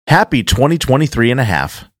Happy 2023 and a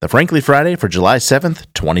half, the Frankly Friday for July 7th,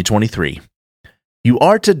 2023. You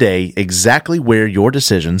are today exactly where your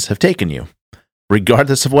decisions have taken you.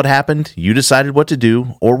 Regardless of what happened, you decided what to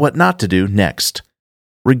do or what not to do next.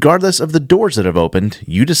 Regardless of the doors that have opened,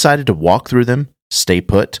 you decided to walk through them, stay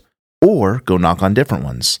put, or go knock on different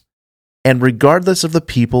ones. And regardless of the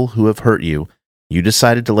people who have hurt you, you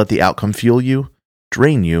decided to let the outcome fuel you,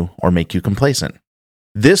 drain you, or make you complacent.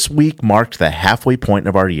 This week marked the halfway point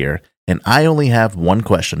of our year, and I only have one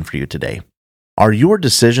question for you today. Are your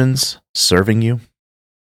decisions serving you?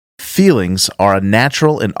 Feelings are a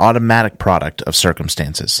natural and automatic product of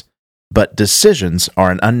circumstances, but decisions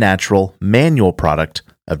are an unnatural, manual product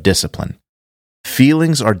of discipline.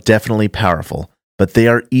 Feelings are definitely powerful, but they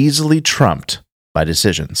are easily trumped by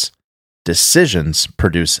decisions. Decisions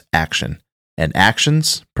produce action, and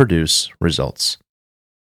actions produce results.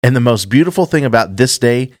 And the most beautiful thing about this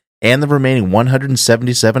day and the remaining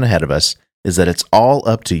 177 ahead of us is that it's all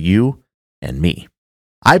up to you and me.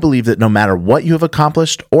 I believe that no matter what you have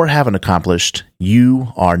accomplished or haven't accomplished, you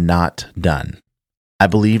are not done. I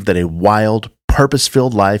believe that a wild,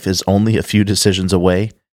 purpose-filled life is only a few decisions away,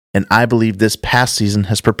 and I believe this past season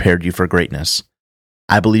has prepared you for greatness.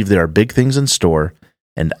 I believe there are big things in store,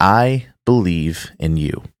 and I believe in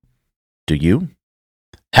you. Do you?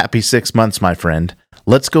 Happy 6 months, my friend.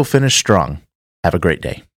 Let's go finish strong. Have a great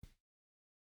day.